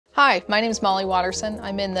Hi, my name is Molly Watterson.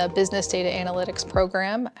 I'm in the Business Data Analytics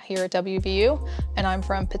program here at WVU, and I'm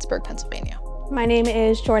from Pittsburgh, Pennsylvania. My name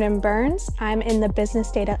is Jordan Burns. I'm in the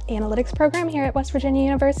Business Data Analytics program here at West Virginia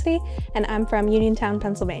University, and I'm from Uniontown,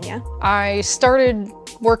 Pennsylvania. I started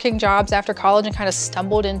working jobs after college and kind of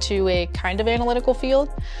stumbled into a kind of analytical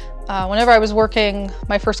field. Whenever I was working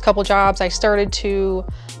my first couple jobs, I started to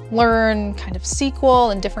learn kind of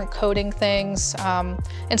SQL and different coding things,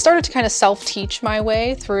 and started to kind of self-teach my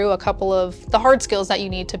way through a couple of the hard skills that you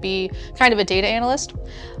need to be kind of a data analyst.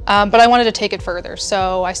 But I wanted to take it further,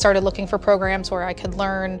 so I started looking for programs where I could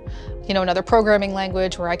learn, another programming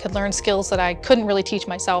language, where I could learn skills that I couldn't really teach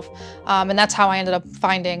myself, and that's how I ended up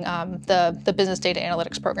finding the Business Data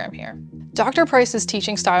Analytics program here. Dr. Price's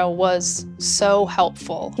teaching style was so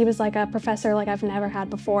helpful. He was like a professor like I've never had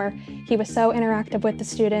before. He was so interactive with the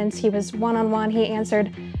students. He was one-on-one. He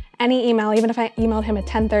answered any email. Even if I emailed him at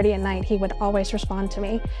 10:30 at night, he would always respond to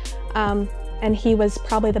me. And he was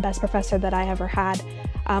probably the best professor that I ever had.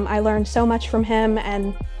 I learned so much from him,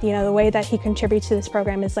 and the way that he contributes to this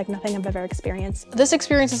program is like nothing I've ever experienced. This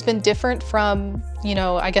experience has been different from,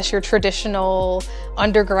 I guess your traditional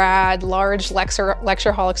undergrad, large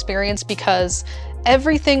lecture hall experience, because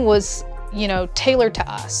everything was tailored to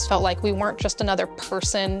us. Felt like we weren't just another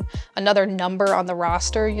person, another number on the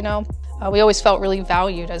roster, We always felt really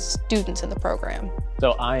valued as students in the program.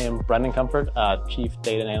 So I am Brennan Comfort, Chief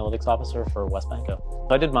Data and Analytics Officer for WesBanco.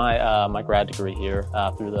 So I did my grad degree here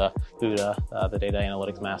through the BUDA, the Data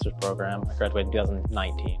Analytics Master's Program. I graduated in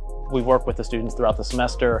 2019. We work with the students throughout the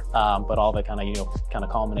semester, but all of it kind of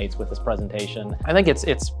culminates with this presentation. I think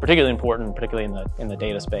it's particularly important, particularly in the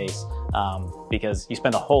data space, because you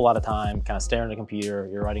spend a whole lot of time kind of staring at a computer,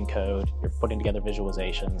 you're writing code, you're putting together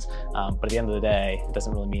visualizations, but at the end of the day, it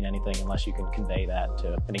doesn't really mean anything unless you can convey that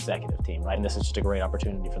to an executive team, right? And this is just a great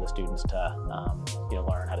opportunity for the students to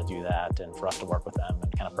learn how to do that, and for us to work with them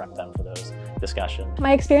and kind of prep them for those discussions.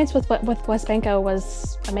 My experience with WesBanco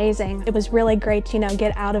was amazing. It was really great to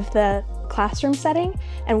get out of the classroom setting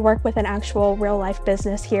and work with an actual real-life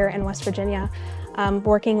business here in West Virginia.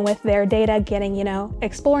 Working with their data,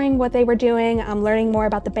 exploring what they were doing, learning more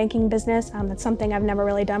about the banking business. That's something I've never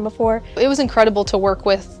really done before. It was incredible to work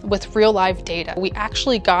with real live data. We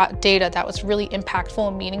actually got data that was really impactful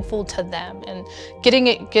and meaningful to them, and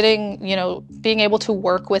being able to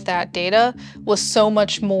work with that data was so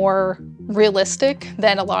much more realistic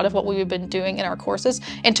than a lot of what we've been doing in our courses,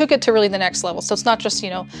 and took it to really the next level. So it's not just,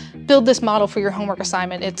 build this model for your homework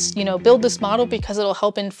assignment. It's, build this model because it'll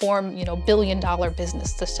help inform, billion-dollar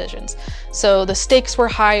business decisions. So the stakes were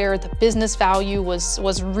higher, the business value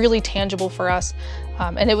was really tangible for us,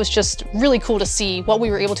 and it was just really cool to see what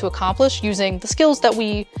we were able to accomplish using the skills that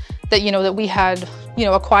we had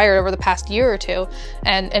acquired over the past year or two,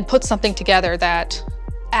 and put something together that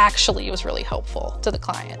actually was really helpful to the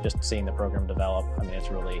client. Just seeing the program develop, it's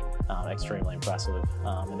really extremely impressive,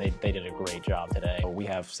 and they did a great job today. We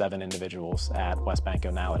have 7 individuals at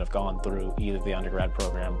WesBanco now that have gone through either the undergrad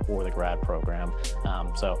program or the grad program.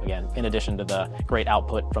 So again, in addition to the great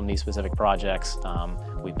output from these specific projects,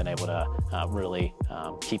 we've been able to really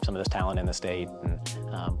keep some of this talent in the state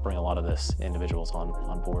and bring a lot of this individuals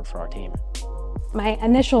on board for our team. My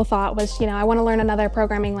initial thought was, I want to learn another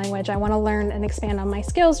programming language. I want to learn and expand on my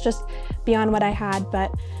skills just beyond what I had.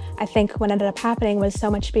 But I think what ended up happening was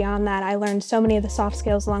so much beyond that. I learned so many of the soft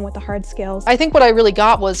skills along with the hard skills. I think what I really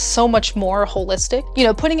got was so much more holistic,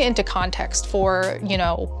 putting it into context for,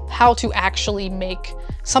 how to actually make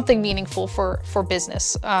something meaningful for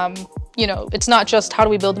business. It's not just how do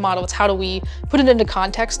we build the model, it's how do we put it into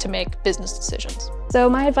context to make business decisions. So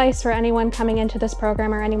my advice for anyone coming into this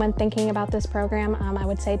program or anyone thinking about this program, I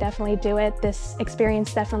would say definitely do it. This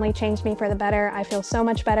experience definitely changed me for the better. I feel so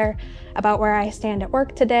much better about where I stand at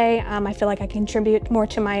work today. I feel like I contribute more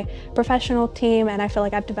to my professional team, and I feel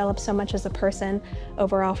like I've developed so much as a person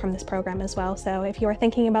overall from this program as well. So if you are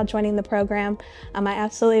thinking about joining the program, I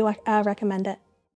absolutely recommend it.